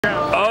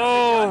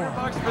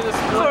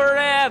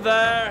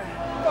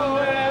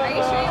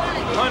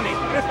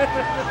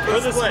For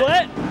the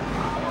split?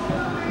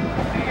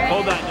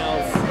 Hold that,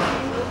 Nels.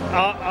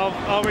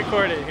 I'll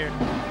record it here.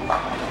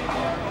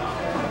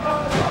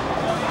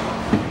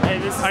 Hey,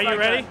 this is. Are you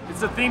ready?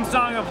 It's the theme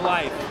song of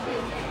life.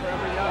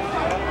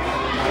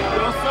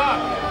 Don't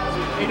suck.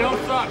 Hey,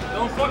 don't suck.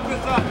 Don't fuck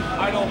this up.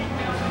 Hydle.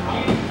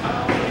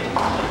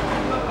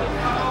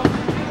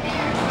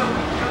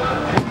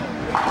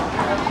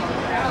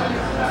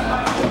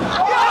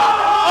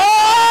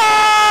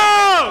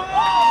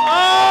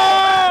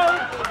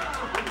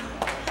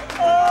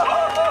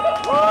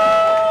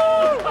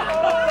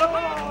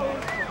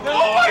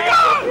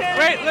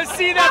 Let's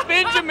see that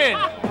Benjamin.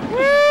 Woo!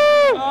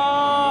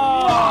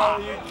 Oh,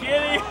 you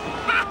kidding?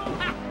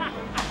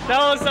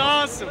 That was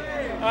awesome.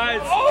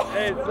 Alright,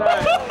 hey,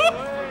 sorry.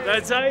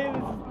 That's how you.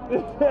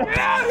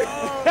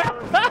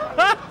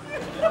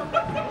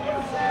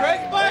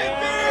 Break my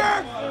beer!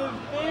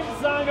 Theme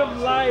song of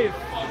life.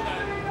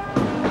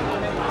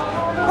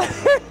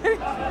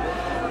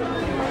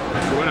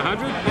 You win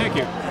 100? Thank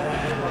you.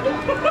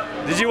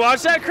 Did you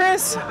watch that,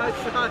 Chris? I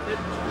saw it.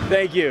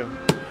 Thank you.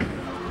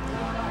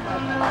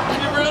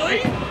 You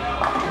really?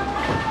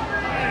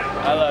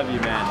 I love you,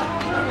 man.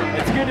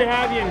 It's good to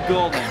have you in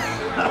Golden.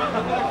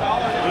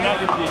 We're not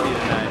gonna beat you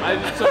tonight. I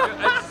just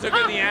took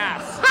it in the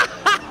ass.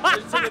 I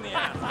just took it in the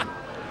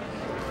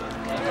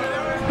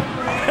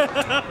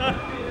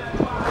ass.